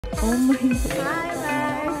Oh my god.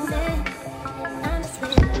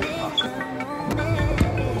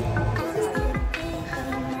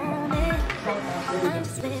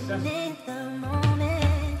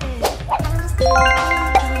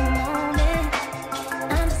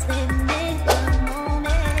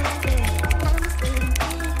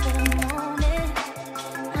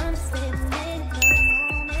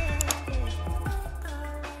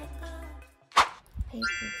 Hey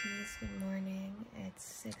pookies, good morning.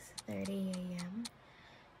 It's 6:30 a.m.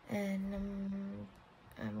 and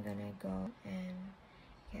I'm gonna go and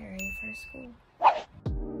get ready for school.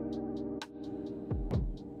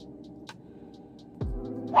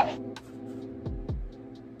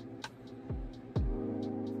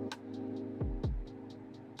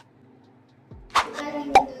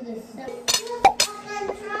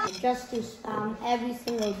 Just to spam every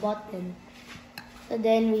single button. So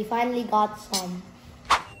then we finally got some.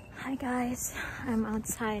 Hi guys, I'm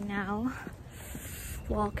outside now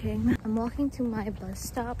walking. I'm walking to my bus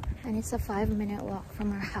stop and it's a 5-minute walk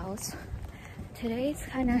from our house. Today it's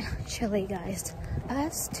kind of chilly guys.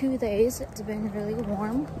 Past 2 days it's been really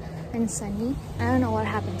warm and sunny. I don't know what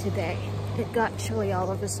happened today. It got chilly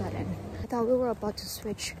all of a sudden. I thought we were about to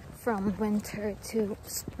switch from winter to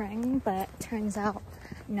spring, but turns out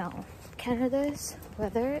no. Canada's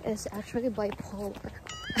weather is actually bipolar.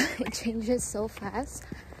 It changes so fast.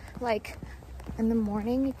 Like in the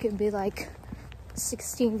morning it could be like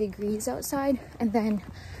 16 degrees outside, and then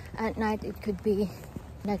at night it could be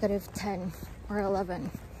 -10 or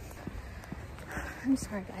 11. I'm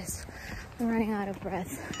sorry guys, I'm running out of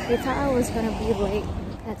breath. I thought I was gonna be late,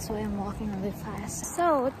 that's why I'm walking really fast.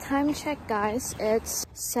 So time check guys, it's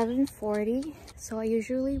 7:40. So I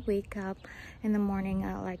usually wake up in the morning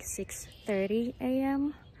at like 6:30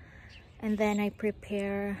 a.m. and then I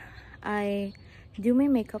prepare. I do my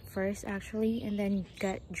makeup first actually, and then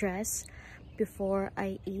get dressed before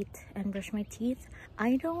I eat and brush my teeth.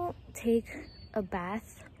 I don't take a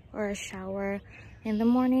bath or a shower in the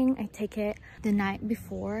morning. I take it the night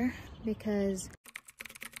before because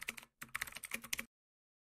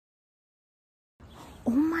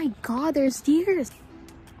oh my god, there's deers.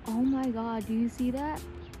 Oh my god, do you see that?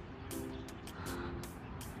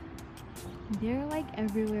 They're like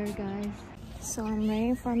everywhere guys. So I'm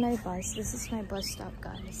waiting for my bus. This is my bus stop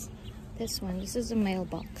guys. This one, this is the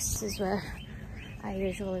mailbox. This is where I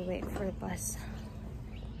usually wait for the bus.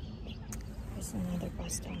 There's another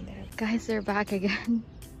bus down there. Guys, they're back again.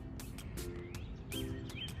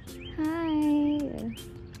 Hi.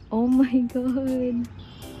 Oh my god.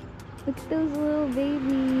 Look at those little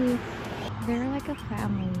babies. They're like a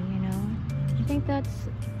family, you know. I think that's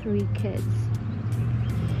 3 kids.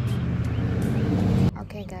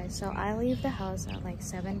 Okay guys, so I leave the house at like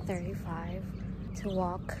 7:35 to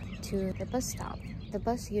walk to the bus stop. The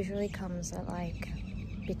bus usually comes at like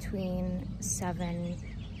between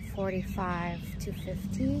 7:45 to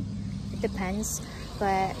 50. It depends,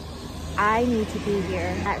 but I need to be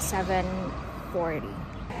here at 7:40.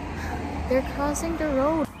 They're crossing the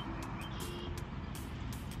road.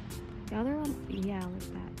 The other one, yeah,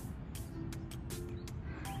 like that.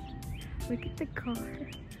 Look at the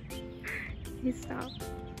car. He stopped.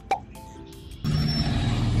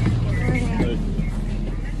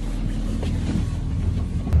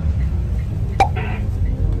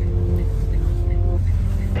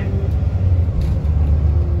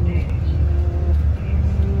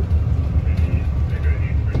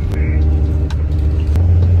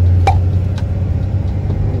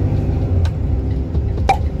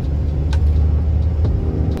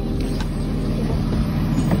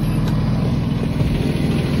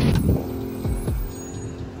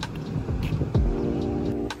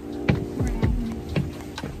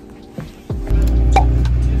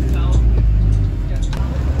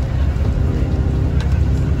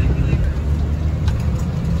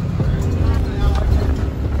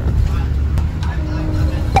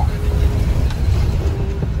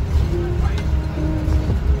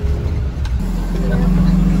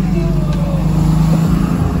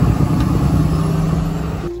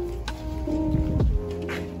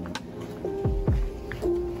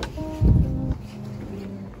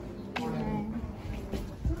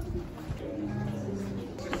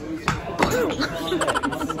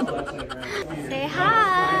 Say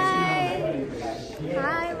hi!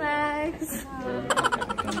 Hi, Lex!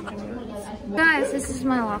 Guys, this is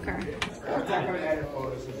my locker.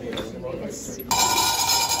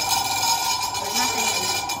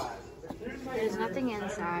 There's nothing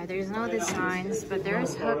inside. There's no designs, but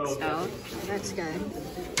there's hooks though. That's good.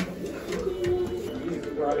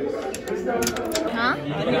 Huh?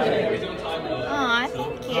 Oh,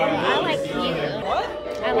 thank you. I like you. What?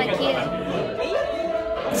 I like you.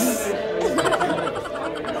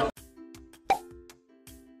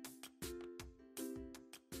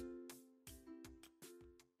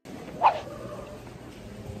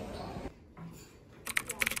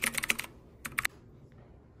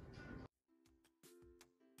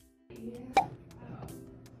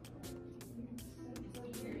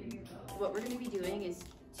 What we're going to be doing is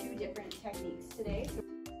 2 different techniques today.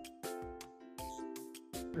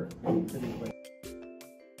 Thank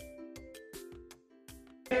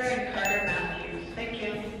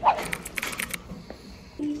you.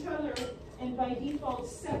 Each other, and by default,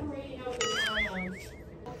 separating out the ions,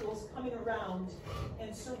 molecules coming around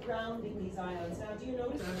and surrounding these ions. Now, do you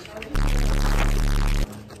notice?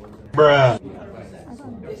 Bruh.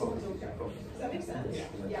 Does that make sense?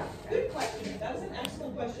 Yeah. Good question. That was an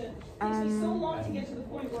excellent question. It takes me so long to get to the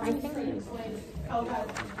point where I'm trying to explain how that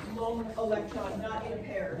lone electron, not in a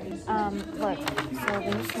pair. Look, so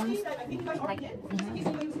these ones, like,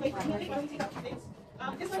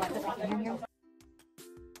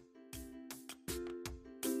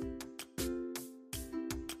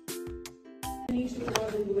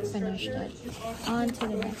 finished it. On to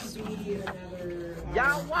the next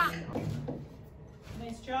one.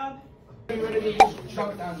 Nice job.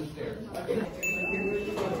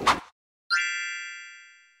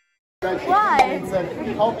 What?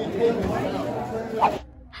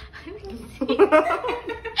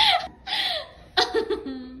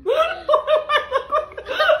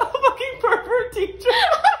 Fucking pervert teacher.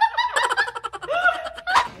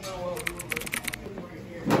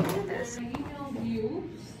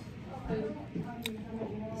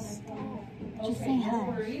 Just say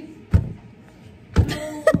hi.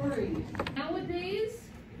 Nowadays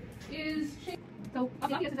is so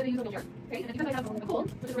obviously that I use a wheelchair, okay? And because I have a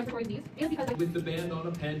cold, which is respiratory disease, and because With the band on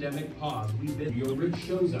a pandemic pause, Rich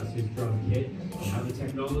shows us his drum kit and how the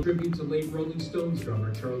technology tribute to late Rolling Stones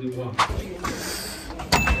drummer Charlie Watts.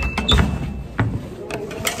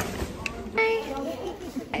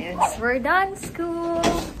 We're done school.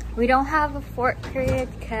 We don't have a fourth period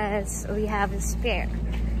because we have a spare.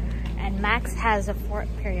 And Max has a fourth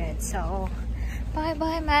period, so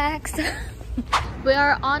bye-bye, Max. We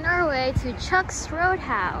are on our way to Chuck's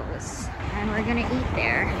Roadhouse, and we're gonna eat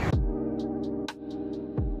there.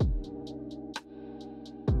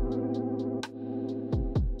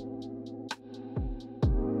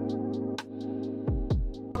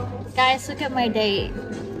 Guys, look at my date.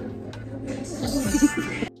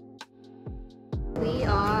 We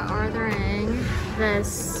are ordering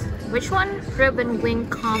this, which one? Rib and wing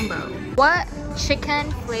combo. What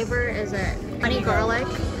chicken flavor is it? Honey garlic.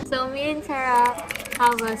 So me and Tara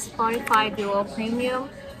have a Spotify Duo Premium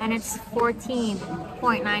and it's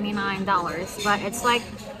 $14.99, but it's like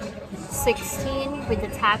 $16 with the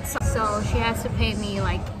tax, so she has to pay me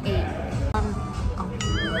like $8.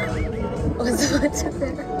 What's there?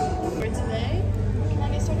 For today,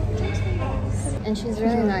 Money started for drinks for you guys. And she's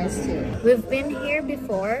really nice too. We've been here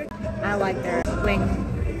before. I like their wing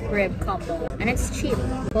rib combo and it's cheap.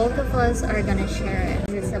 Both of us are gonna share it.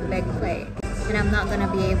 It's a big plate and I'm not gonna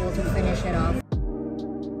be able to finish it off.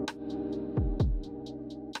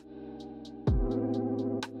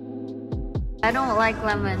 I don't like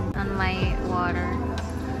lemon on my water.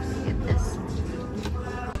 Look at this.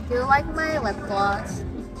 Do you like my lip gloss?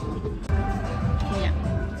 Yeah.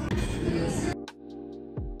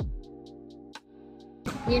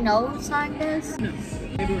 You know what song this? No.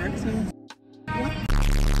 Maybe Rexham.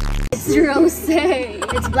 It's rosé.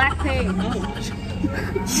 It's Blackpink. Oh.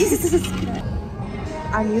 Jesus.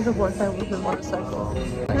 I need the boyfriend with the motorcycle.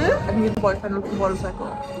 Huh? I need the boyfriend with the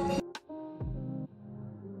motorcycle.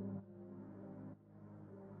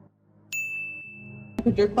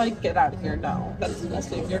 Could you like get out of here now? That's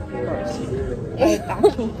disgusting. You're gross. An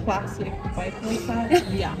actual classic bike like that?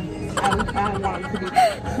 Yeah. I want to do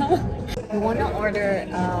that. You want to order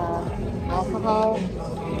alcohol?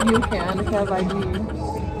 You can if you have ID.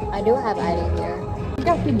 I do have ID here. You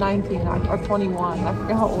have to be 19 or 21. I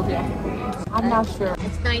forget how old you have to be. I'm not sure.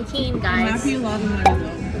 It's 19, I'm guys. happy a lot of money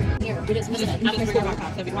though. Here, we just missed it. After school back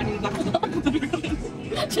out, why do you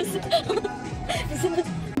Just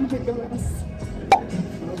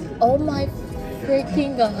oh my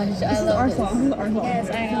freaking gosh, I This is love our this. song. This is our song. Yes,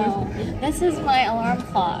 I know. This is my alarm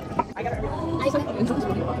clock. I got it.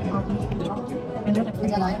 Is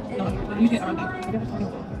it live? You get early.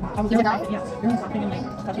 Is it live? Yeah. You're talking and like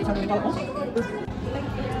touch each other.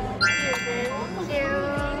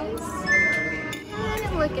 Cheers.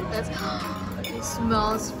 Look at this. It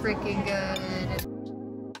smells freaking good.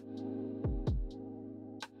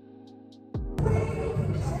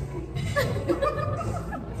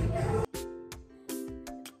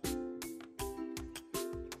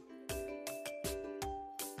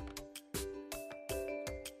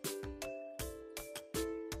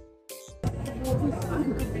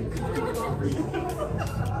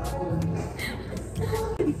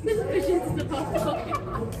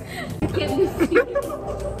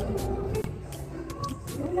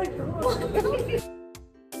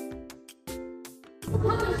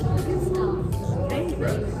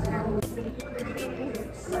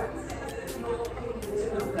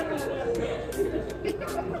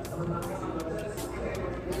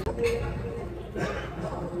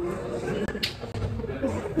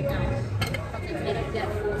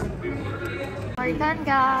 We're done,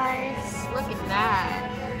 guys. Look at that.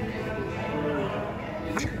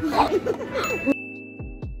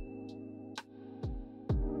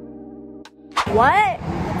 What?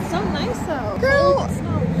 It's so nice though. Girl. It's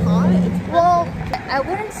not hot. It's Well, I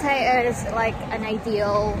wouldn't say it is like an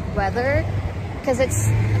ideal weather because it's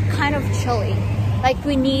kind of chilly. Like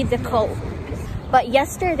we need the coat. But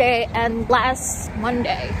yesterday and last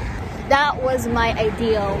Monday, that was my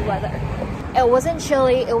ideal weather. It wasn't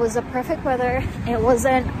chilly, it was the perfect weather. It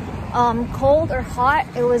wasn't cold or hot,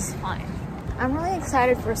 it was fine. I'm really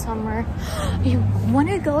excited for summer. You want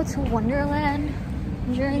to go to Wonderland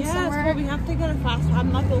during summer? But we have to get a fast.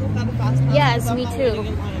 I'm not going without a fast pass. Yes, I'm me not too. waiting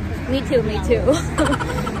in line. Me too, me too.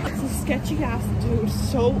 It's a sketchy ass dude.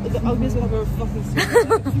 So the ugliest I've ever fucking seen.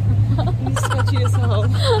 He's sketchy as hell.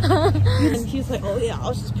 And he's like, oh yeah,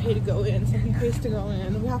 I'll just pay to go in. So he pays to go in.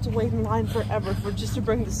 And we have to wait in line forever for just to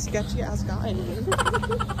bring this sketchy ass guy in.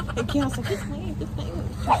 And Kiana's like, just wait.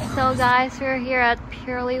 So guys, we're here at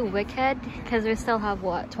Purely Wicked because we still have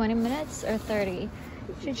what, 20 minutes or 30?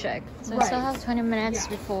 Should check. So we still have 20 minutes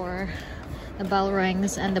before the bell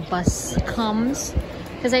rings and the bus comes.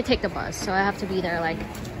 Because I take the bus, so I have to be there like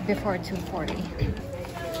before 2:40.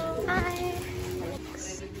 Hi.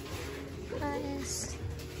 Guys.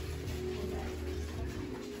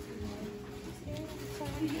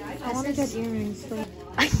 I want to get earrings. So.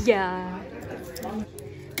 Yeah.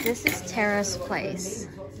 This is Tara's place.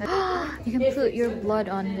 You can put your blood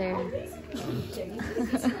on there.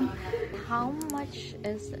 How much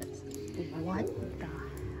is this? What the hell?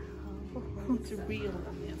 It's real.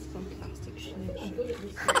 It's some plastic shit.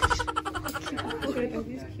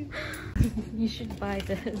 You should buy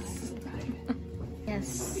this.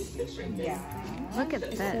 Yes. Yeah. Look at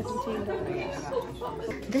this.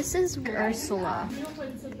 This is Ursula.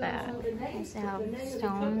 That. They have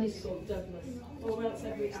stones.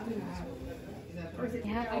 They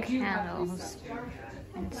have candles.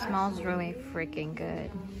 And it smells really freaking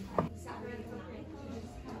good.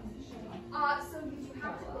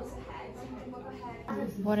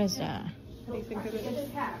 What is that? What do you think of it?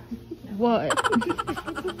 What?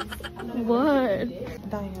 What?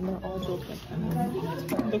 Diane, they're all built like that.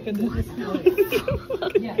 Look at this.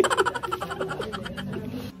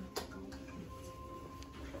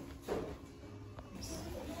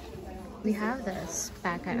 We have this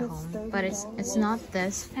back at home, but it's not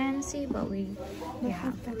this fancy, but we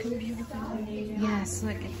have. Yes,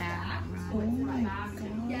 look at that. Oh my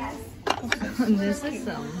god. This is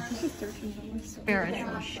some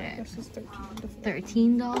spiritual shit. This is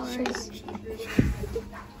 $13.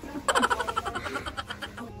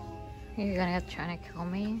 You're gonna try to kill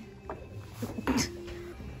me?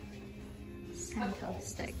 Santo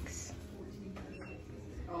sticks.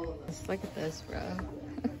 Just look at this, bro.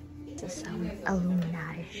 This is some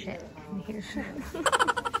Illuminati shit in here.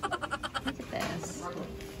 Look at this.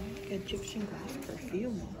 Egyptian glass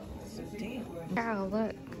perfume. So damn. Girl,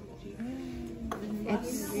 look.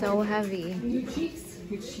 It's so heavy. Where'd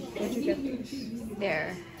you get this?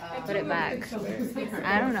 There. Put it back.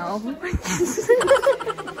 I don't know.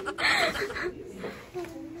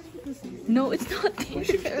 No, it's not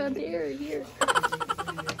there. There, here.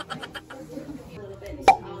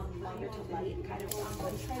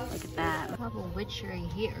 Look at that. We have a witchery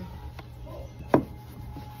here.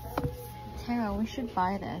 Tara, we should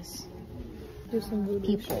buy this. Do some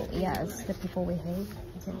voodoo People, yes, the people we hate.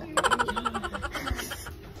 It's in the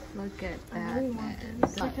Look at that.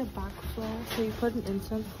 It's like a backflow. So you put an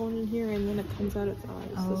incense cone in here and then it comes out its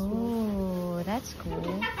eyes. Oh, that's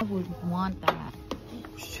cool. I would want that.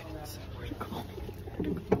 Oh shit. Where'd it go?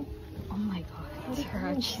 Oh my god,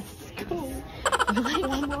 Tara, Jesus Christ.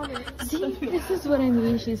 Like, see, this is what I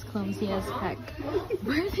mean, she's clumsy as heck.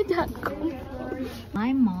 Where did that come from?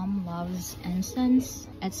 My mom loves incense.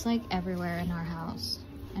 It's like everywhere in our house.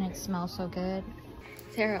 And it smells so good.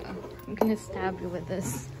 Tara, I'm gonna stab you with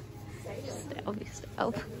this. Stab me,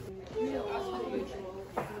 stab.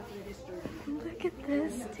 Look at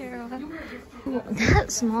this, Tara.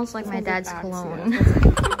 That smells like my dad's cologne.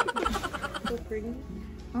 So pretty.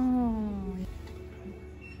 Oh.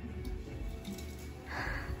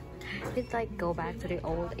 It's like go back to the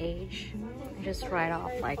old age and just write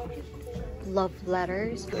off like love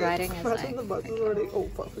letters. Writing is like the bus is already. Oh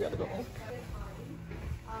fuck, we gotta go.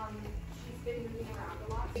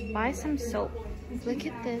 buy some soap. Look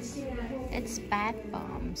at this. It's bath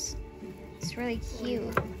bombs. It's really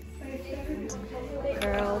cute.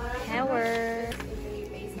 Girl power.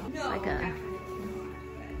 It's like a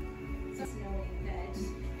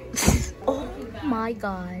oh my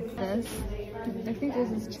god. This I think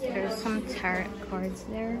this is there's some tarot cards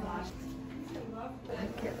there.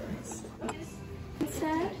 Look at this.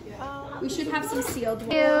 We should have some sealed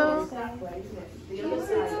ones.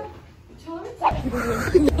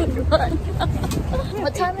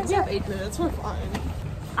 What time is it? 8 minutes, we're fine.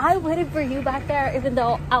 I waited for you back there even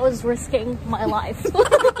though I was risking my life.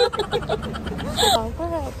 Oh,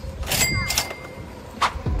 good.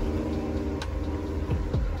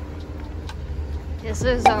 This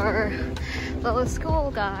is our little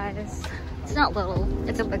school, guys. It's not little,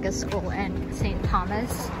 it's the biggest school in St.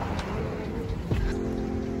 Thomas.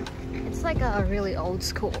 It's like a really old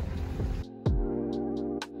school.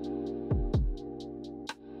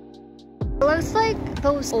 It looks like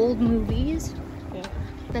those old movies. Yeah.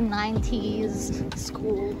 The 90s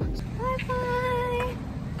school. Bye-bye.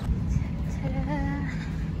 Ta-da.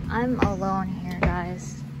 I'm alone here,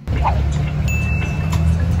 guys.